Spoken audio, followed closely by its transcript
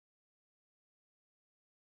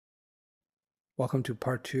Welcome to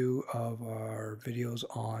part 2 of our videos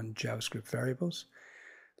on JavaScript variables.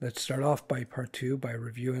 Let's start off by part 2 by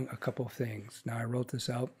reviewing a couple of things. Now I wrote this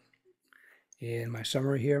out in my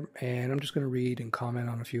summary here, and I'm just going to read and comment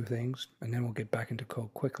on a few things, and then we'll get back into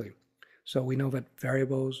code quickly. So we know that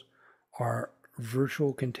variables are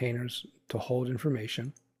virtual containers to hold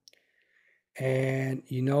information, and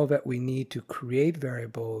you know that we need to create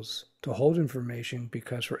variables to hold information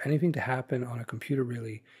because for anything to happen on a computer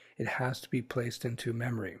really, it has to be placed into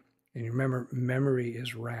memory. And you remember, memory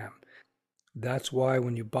is RAM. That's why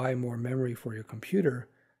when you buy more memory for your computer,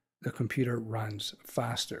 the computer runs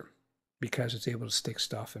faster because it's able to stick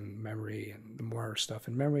stuff in memory, and the more stuff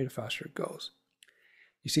in memory, the faster it goes.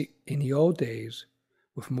 You see, in the old days,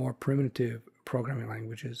 with more primitive programming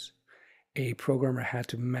languages, a programmer had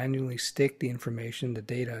to manually stick the information, the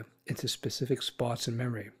data, into specific spots in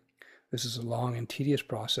memory. This is a long and tedious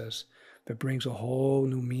process that brings a whole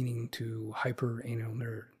new meaning to hyper anal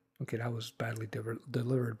nerd. Okay, that was badly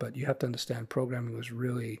delivered, but you have to understand programming was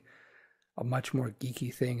really a much more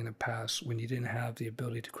geeky thing in the past when you didn't have the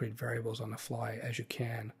ability to create variables on the fly as you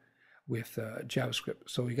can with JavaScript.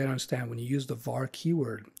 So you got to understand, when you use the var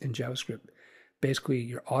keyword in JavaScript, basically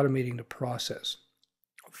you're automating the process.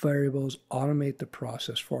 Variables automate the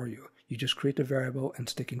process for you. You just create the variable and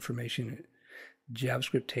stick information in it.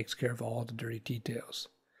 JavaScript takes care of all the dirty details.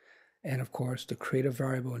 And of course, to create a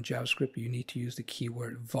variable in JavaScript, you need to use the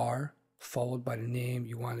keyword var followed by the name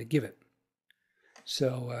you want to give it.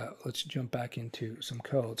 So let's jump back into some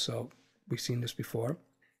code. So we've seen this before.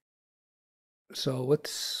 So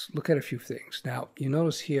let's look at a few things. Now, you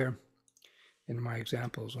notice here in my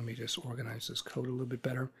examples, let me just organize this code a little bit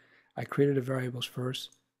better. I created the variables first,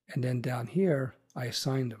 and then down here, I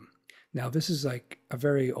assigned them. Now, this is like a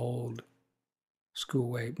very old school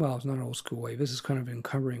way. Well, it's not an old school way. This is kind of an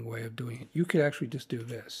encumbering way of doing it. You could actually just do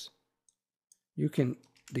this. You can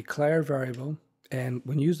declare a variable, and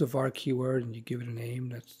when you use the var keyword and you give it a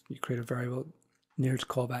name, you create a variable, nerds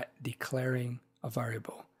call that declaring a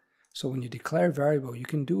variable. So when you declare a variable, you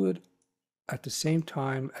can do it at the same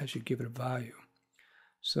time as you give it a value.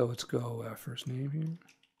 So let's go first name here.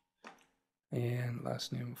 And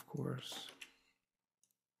last name, of course.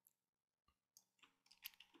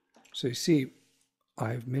 So you see,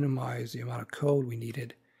 I've minimized the amount of code we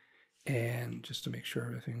needed, and just to make sure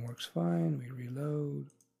everything works fine, we reload.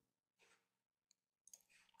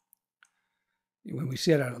 When we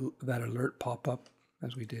see that alert pop up,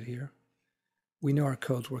 as we did here, we know our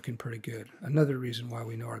code's working pretty good. Another reason why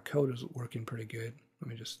we know our code is working pretty good, let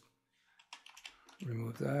me just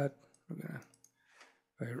remove that. We're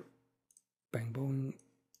gonna bang boom,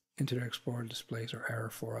 Internet Explorer displays our error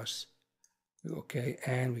for us. Okay,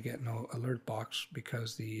 and we get no alert box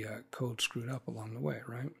because the code screwed up along the way,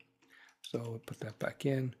 right? So we'll put that back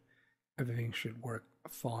in. Everything should work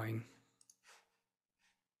fine.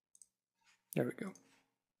 There we go.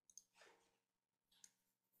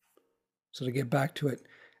 So to get back to it,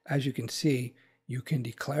 as you can see, you can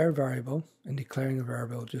declare a variable, and declaring a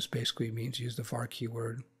variable just basically means use the var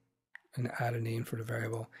keyword and add a name for the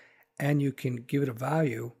variable. And you can give it a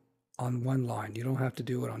value on one line. You don't have to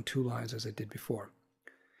do it on 2 lines as I did before.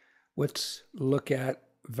 Let's look at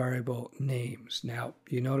variable names. Now,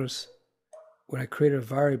 you notice when I created a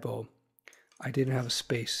variable, I didn't have a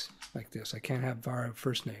space like this. I can't have var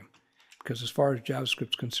first name because as far as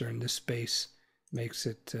JavaScript's concerned, this space makes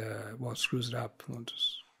it, well, it screws it up. Let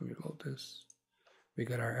me load this. We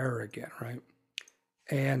got our error again, right?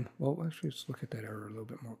 And, well, actually, let's look at that error a little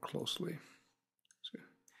bit more closely.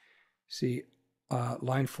 See,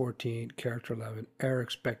 line 14, character 11, error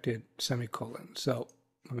expected, semicolon. So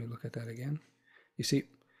let me look at that again. You see,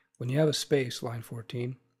 when you have a space, line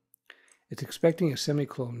 14, it's expecting a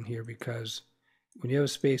semicolon here because when you have a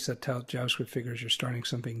space, that tells JavaScript figures you're starting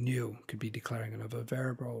something new, could be declaring another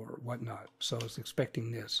variable or whatnot. So it's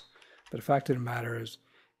expecting this. But the fact of the matter is,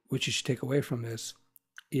 what you should take away from this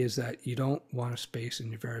is that you don't want a space in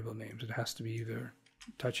your variable names. It has to be either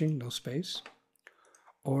touching, no space,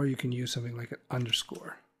 or you can use something like an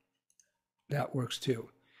underscore. That works too.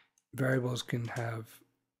 Variables can have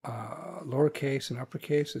lowercase and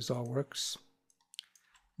uppercase. This all works.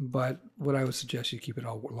 But what I would suggest, you keep it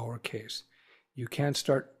all lowercase. You can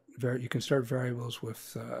start variables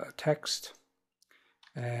with text,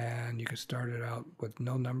 and you can start it out with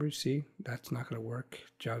no numbers. See, that's not going to work.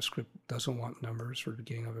 JavaScript doesn't want numbers for the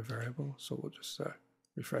beginning of a variable. So we'll just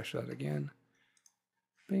refresh that again.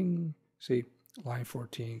 Bing. See, line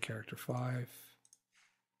 14, character 5.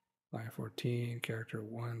 Line 14, character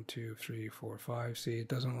 1, 2, 3, 4, 5. See, it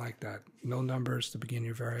doesn't like that. No numbers to begin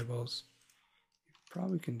your variables. You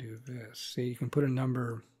probably can do this. See, you can put a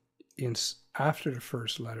number after the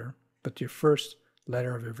first letter, but your first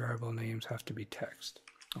letter of your variable names have to be text.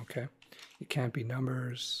 Okay, it can't be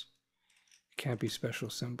numbers, it can't be special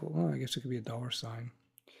symbol. Well, I guess it could be a dollar sign.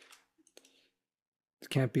 It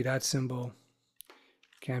can't be that symbol,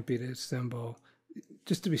 can't be this symbol.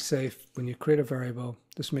 Just to be safe, when you create a variable,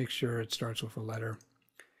 just make sure it starts with a letter.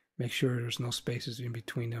 Make sure there's no spaces in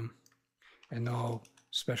between them and no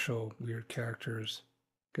special weird characters,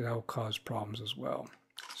 because that will cause problems as well.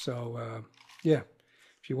 So yeah,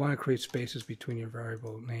 if you want to create spaces between your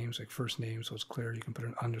variable names, like first name, so it's clear, you can put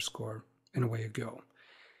an underscore, and away you go.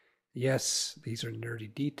 Yes, these are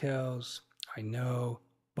nerdy details, I know,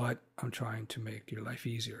 but I'm trying to make your life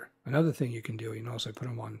easier. Another thing you can do, you notice I put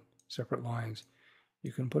them on separate lines.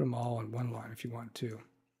 You can put them all on one line if you want to.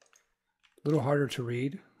 A little harder to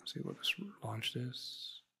read. Let's see, we'll just launch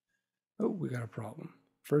this. Oh, we got a problem.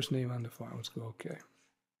 First name undefined. Let's go OK.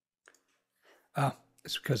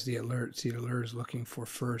 It's because the alert, see, the alert is looking for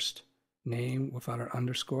first name without an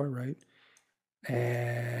underscore, right?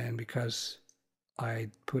 And because I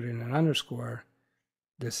put in an underscore,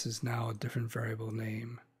 this is now a different variable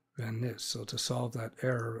name than this. So to solve that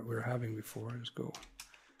error that we were having before, just go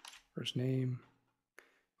first name.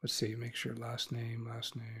 Let's see, make sure last name,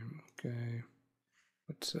 okay.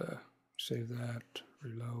 Let's save that,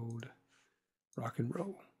 reload, rock and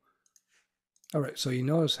roll. All right, so you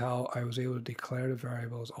notice how I was able to declare the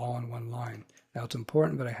variables all in one line. Now it's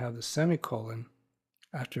important that I have the semicolon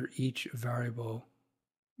after each variable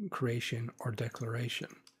creation or declaration.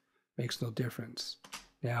 Makes no difference.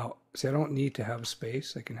 Now, see, I don't need to have a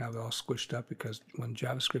space. I can have it all squished up because when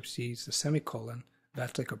JavaScript sees the semicolon,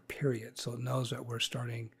 that's like a period. So it knows that we're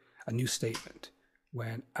starting a new statement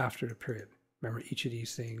when after the period. Remember, each of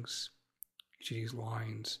these things, each of these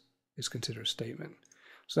lines is considered a statement.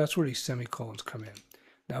 So that's where these semicolons come in.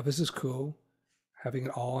 Now, this is cool, having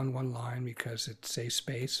it all on one line because it saves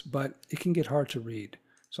space, but it can get hard to read.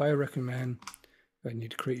 So I recommend when you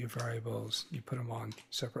create your variables, you put them on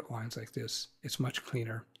separate lines like this. It's much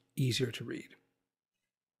cleaner, easier to read.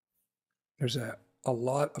 There's a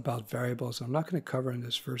lot about variables I'm not going to cover in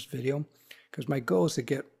this first video because my goal is to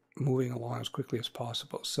get moving along as quickly as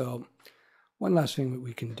possible. So one last thing that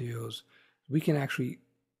we can do is we can actually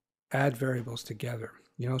add variables together.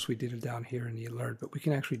 You notice we did it down here in the alert, but we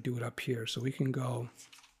can actually do it up here. So we can go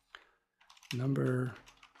number,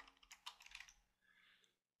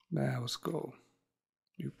 let's go,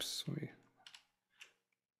 oops, let me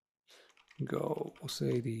go, we'll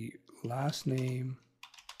say the last name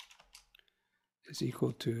is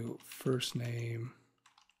equal to first name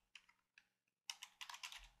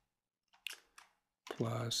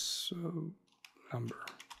plus number.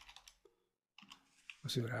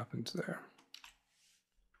 Let's see what happens there.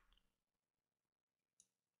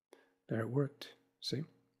 There, it worked. See?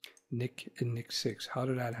 Nick and Nick 6. How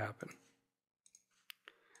did that happen?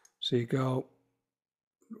 So you go,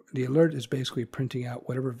 the alert is basically printing out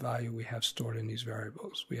whatever value we have stored in these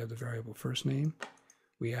variables. We have the variable first name.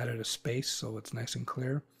 We added a space so it's nice and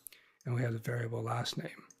clear. And we have the variable last name.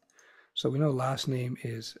 So we know last name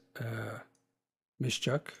is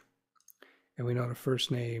Mischuk. And we know the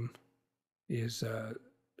first name is,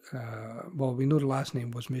 well, we know the last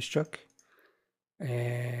name was Mischuk.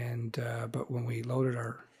 And but when we loaded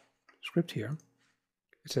our script here,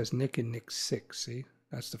 it says Nick and Nick 6. See,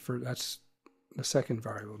 that's the first. That's the second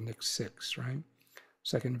variable, Nick 6, right?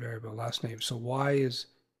 Second variable, last name. So why is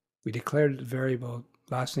we declared the variable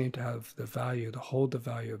last name to have the value, to hold the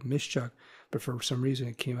value of Mischuk, but for some reason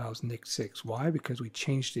it came out as Nick 6. Why? Because we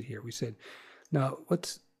changed it here. We said, now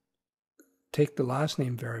let's take the last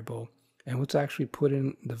name variable and let's actually put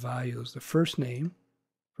in the values. The first name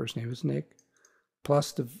is Nick,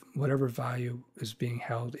 plus the whatever value is being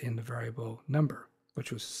held in the variable number,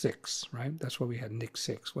 which was 6, right? That's why we had Nick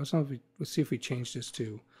 6. Let's see if we change this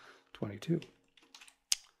to 22.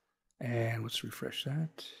 And let's refresh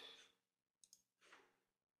that.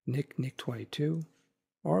 Nick 22.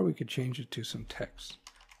 Or we could change it to some text.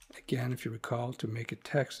 Again, if you recall, to make it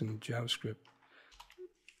text in JavaScript,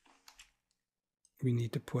 we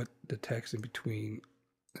need to put the text in between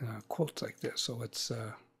quotes like this. So let's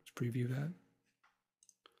preview that.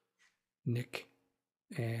 Nick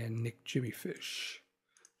and Nick Jimmy Fish.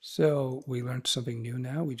 So we learned something new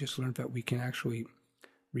now. We just learned that we can actually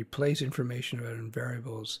replace information about in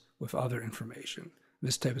variables with other information.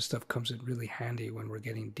 This type of stuff comes in really handy when we're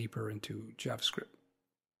getting deeper into JavaScript.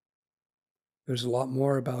 There's a lot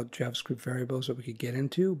more about JavaScript variables that we could get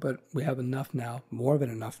into, but we have enough now, more than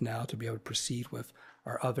enough now, to be able to proceed with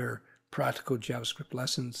our other practical JavaScript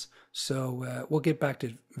lessons. So we'll get back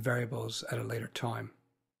to variables at a later time.